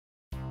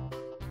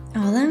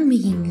Olá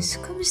amiguinhos,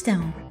 como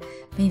estão?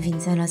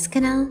 Bem-vindos ao nosso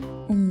canal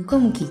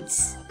umComo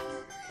Kids.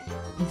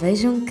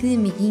 Vejam que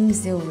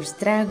amiguinhos eu vos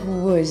trago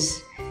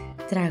hoje.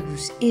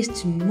 Trago-vos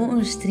estes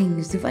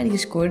monstrinhos de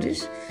várias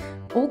cores,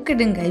 ou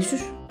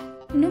caranguejos.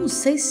 Não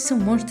sei se são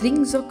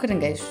monstrinhos ou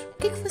caranguejos. O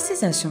que é que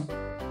vocês acham?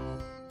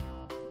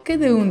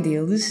 Cada um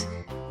deles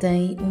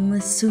tem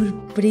uma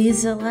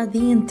surpresa lá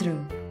dentro.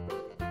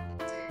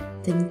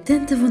 Tenho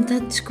tanta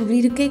vontade de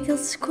descobrir o que é que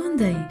eles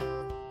escondem.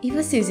 E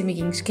vocês,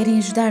 amiguinhos, querem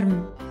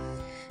ajudar-me?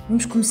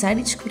 Vamos começar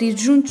e descobrir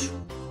juntos?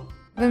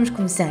 Vamos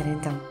começar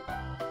então.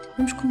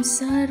 Vamos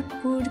começar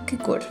por que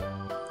cor?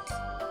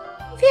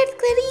 Verde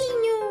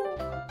clarinho!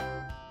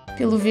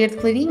 Pelo verde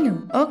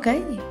clarinho?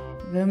 Ok.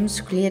 Vamos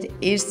escolher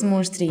este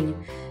monstrinho.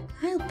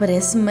 Ele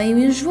parece meio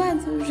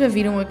enjoado. Já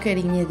viram a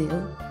carinha dele?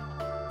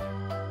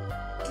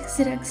 O que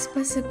será que se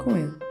passa com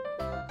ele?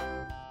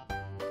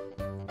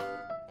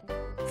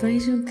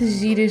 Vejam que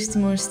giro este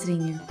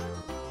monstrinho.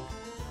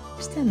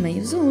 Está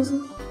meio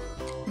zonzo.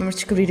 Vamos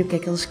descobrir o que é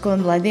que ele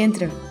esconde lá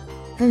dentro.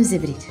 Vamos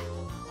abrir.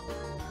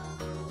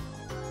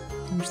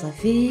 Vamos lá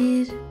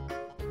ver.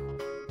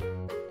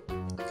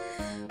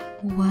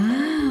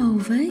 Uau,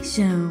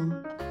 vejam.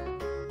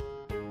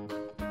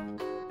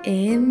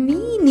 É a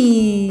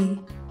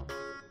Minnie.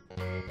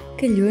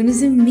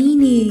 Calhou-nos a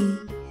Minnie.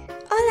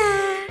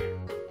 Olá.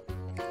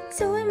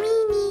 Sou a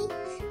Minnie.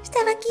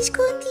 Estava aqui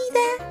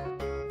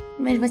escondida.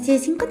 Mas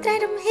vocês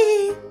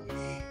encontraram-me.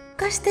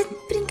 Gosta de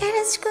brincar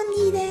às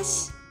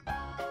escondidas.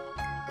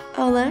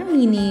 Olá,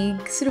 Minnie.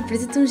 Que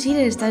surpresa tão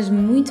gira. Estás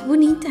muito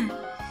bonita.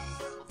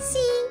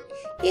 Sim,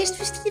 este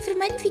vestido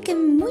vermelho fica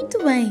muito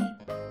bem.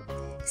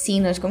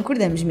 Sim, nós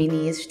concordamos,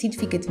 Minnie. Esse vestido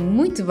fica-te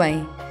muito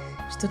bem.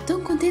 Estou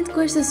tão contente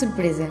com esta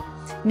surpresa.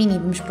 Minnie,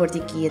 vamos pôr-te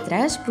aqui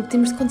atrás porque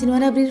temos de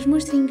continuar a abrir os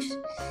monstrinhos.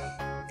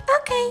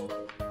 Ok.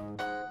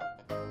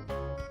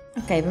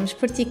 Ok, vamos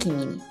pôr-te aqui,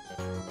 Minnie.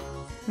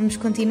 Vamos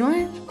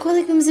continuar? Qual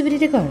é que vamos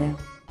abrir agora?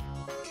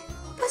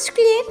 Posso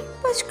escolher?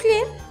 Posso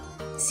escolher?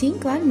 Sim,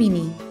 claro,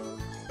 Minnie.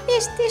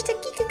 Este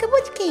aqui que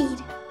acabou de cair.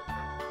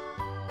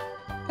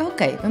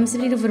 Ok, vamos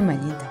abrir o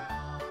vermelho então.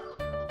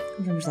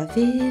 Vamos lá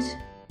ver.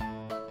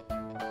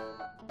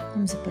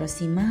 Vamos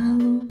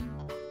aproximá-lo.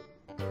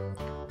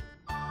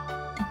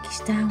 Aqui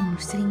está o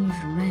monstrinho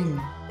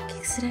vermelho. O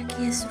que será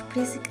que é a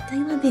surpresa que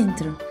tem lá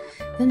dentro?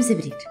 Vamos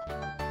abrir.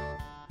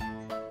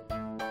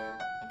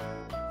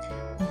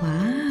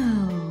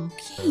 Uau! O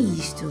que é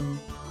isto?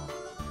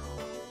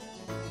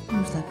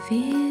 Vamos lá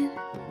ver.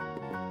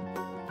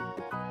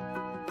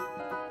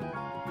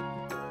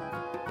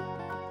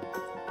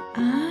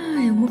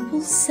 Ah, é uma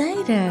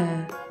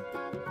pulseira.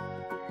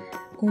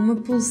 Uma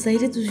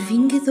pulseira dos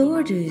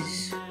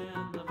Vingadores.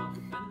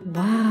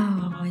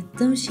 Uau, é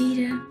tão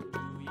gira.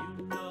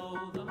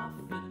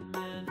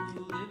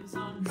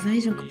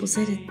 Vejam que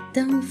pulseira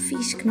tão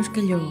fixe que nos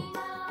calhou.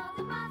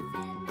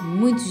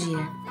 Muito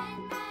gira.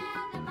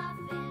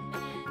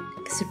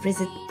 Que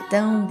surpresa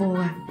tão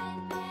boa.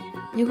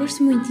 Eu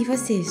gosto muito, e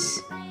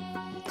vocês?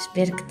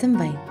 Espero que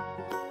também.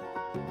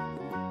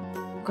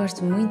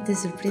 Gosto muito da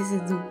surpresa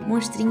do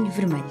monstrinho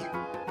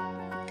vermelho.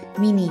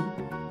 Minnie,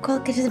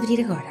 qual queres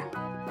abrir agora?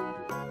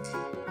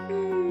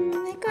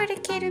 Agora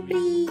quero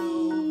abrir...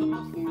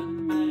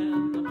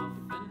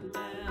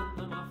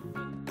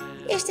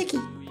 este aqui,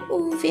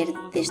 o verde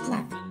deste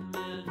lado.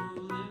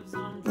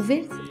 O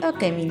verde?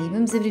 Ok, Minnie,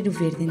 vamos abrir o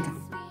verde então.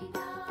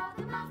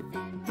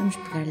 Vamos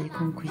pegar-lhe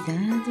com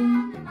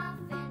cuidado.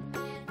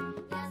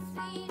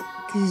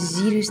 Que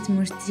giro este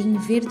monstrinho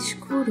verde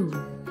escuro.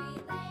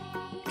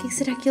 O que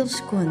será que ele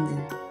esconde?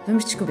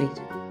 Vamos descobrir.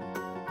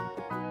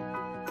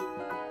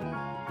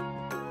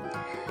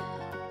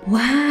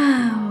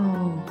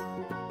 Uau!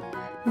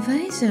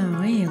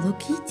 Vejam, é Hello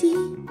Kitty.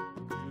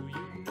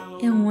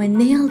 É um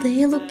anel da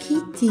Hello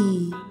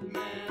Kitty.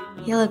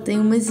 Ela tem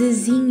umas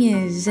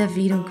asinhas. Já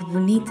viram que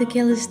bonita que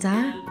ela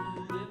está?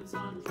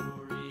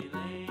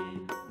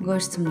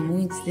 Gosto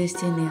muito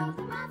deste anel.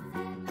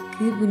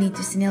 Que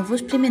bonito este anel. Vou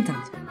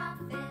experimentar.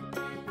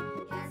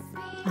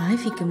 Ai,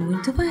 fica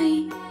muito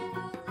bem.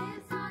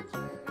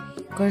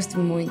 Gosto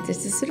muito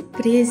desta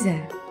surpresa.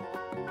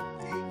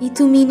 E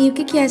tu, Minnie, o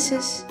que é que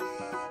achas?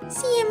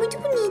 Sim, é muito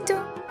bonito.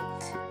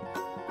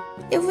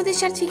 Eu vou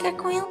deixar de ficar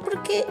com ele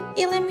porque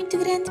ele é muito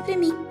grande para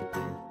mim.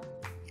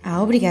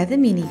 Ah, obrigada,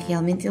 Minnie.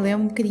 Realmente ele é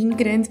um bocadinho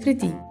grande para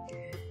ti.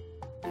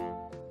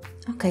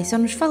 Ok, só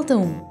nos falta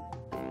um.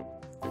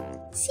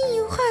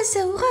 Sim, o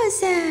rosa, o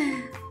rosa.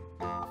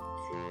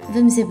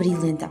 Vamos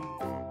abri-lo então.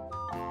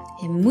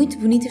 É muito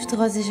bonito este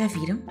rosa, já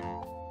viram?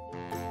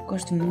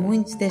 Gosto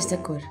muito desta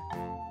cor.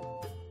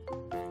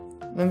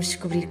 Vamos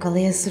descobrir qual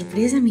é a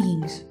surpresa,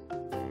 amiguinhos.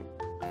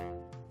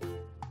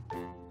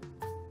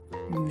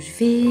 Vamos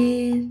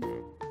ver.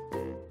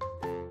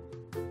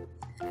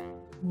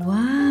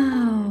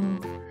 Uau!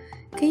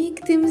 Quem é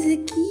que temos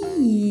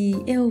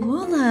aqui? É o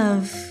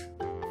Olaf.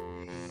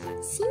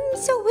 Sim,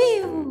 sou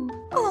eu.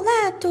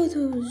 Olá a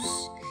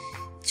todos.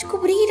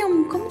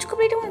 Descobriram-me. Como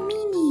descobriram a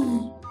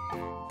Minnie?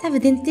 Estava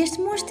dentro deste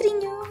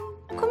monstrinho.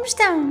 Como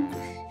estão?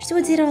 Estou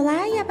a dizer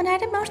olá e a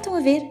abanar a mão, estão a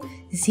ver?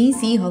 Sim,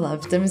 sim,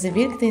 Olavo, estamos a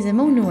ver que tens a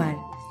mão no ar.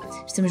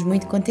 Estamos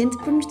muito contentes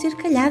por nos ter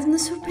calhado na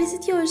surpresa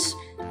de hoje.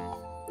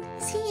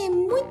 Sim, é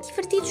muito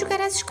divertido jogar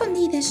às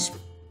escondidas.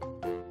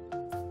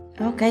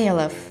 Ok,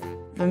 Olavo,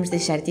 vamos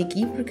deixar-te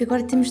aqui porque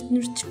agora temos de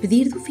nos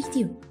despedir do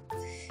vídeo.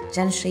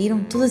 Já nos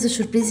saíram todas as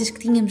surpresas que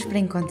tínhamos para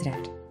encontrar.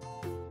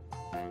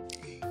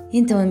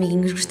 Então,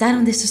 amiguinhos,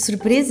 gostaram destas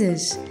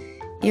surpresas?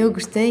 Eu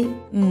gostei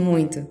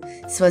muito.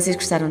 Se vocês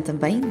gostaram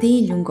também,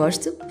 deem-lhe um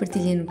gosto,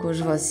 partilhem-no com os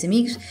vossos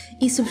amigos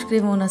e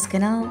subscrevam o nosso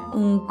canal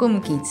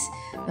umComo.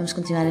 Vamos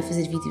continuar a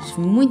fazer vídeos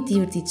muito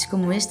divertidos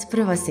como este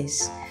para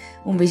vocês.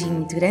 Um beijinho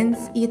muito grande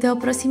e até ao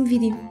próximo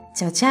vídeo.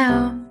 Tchau,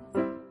 tchau!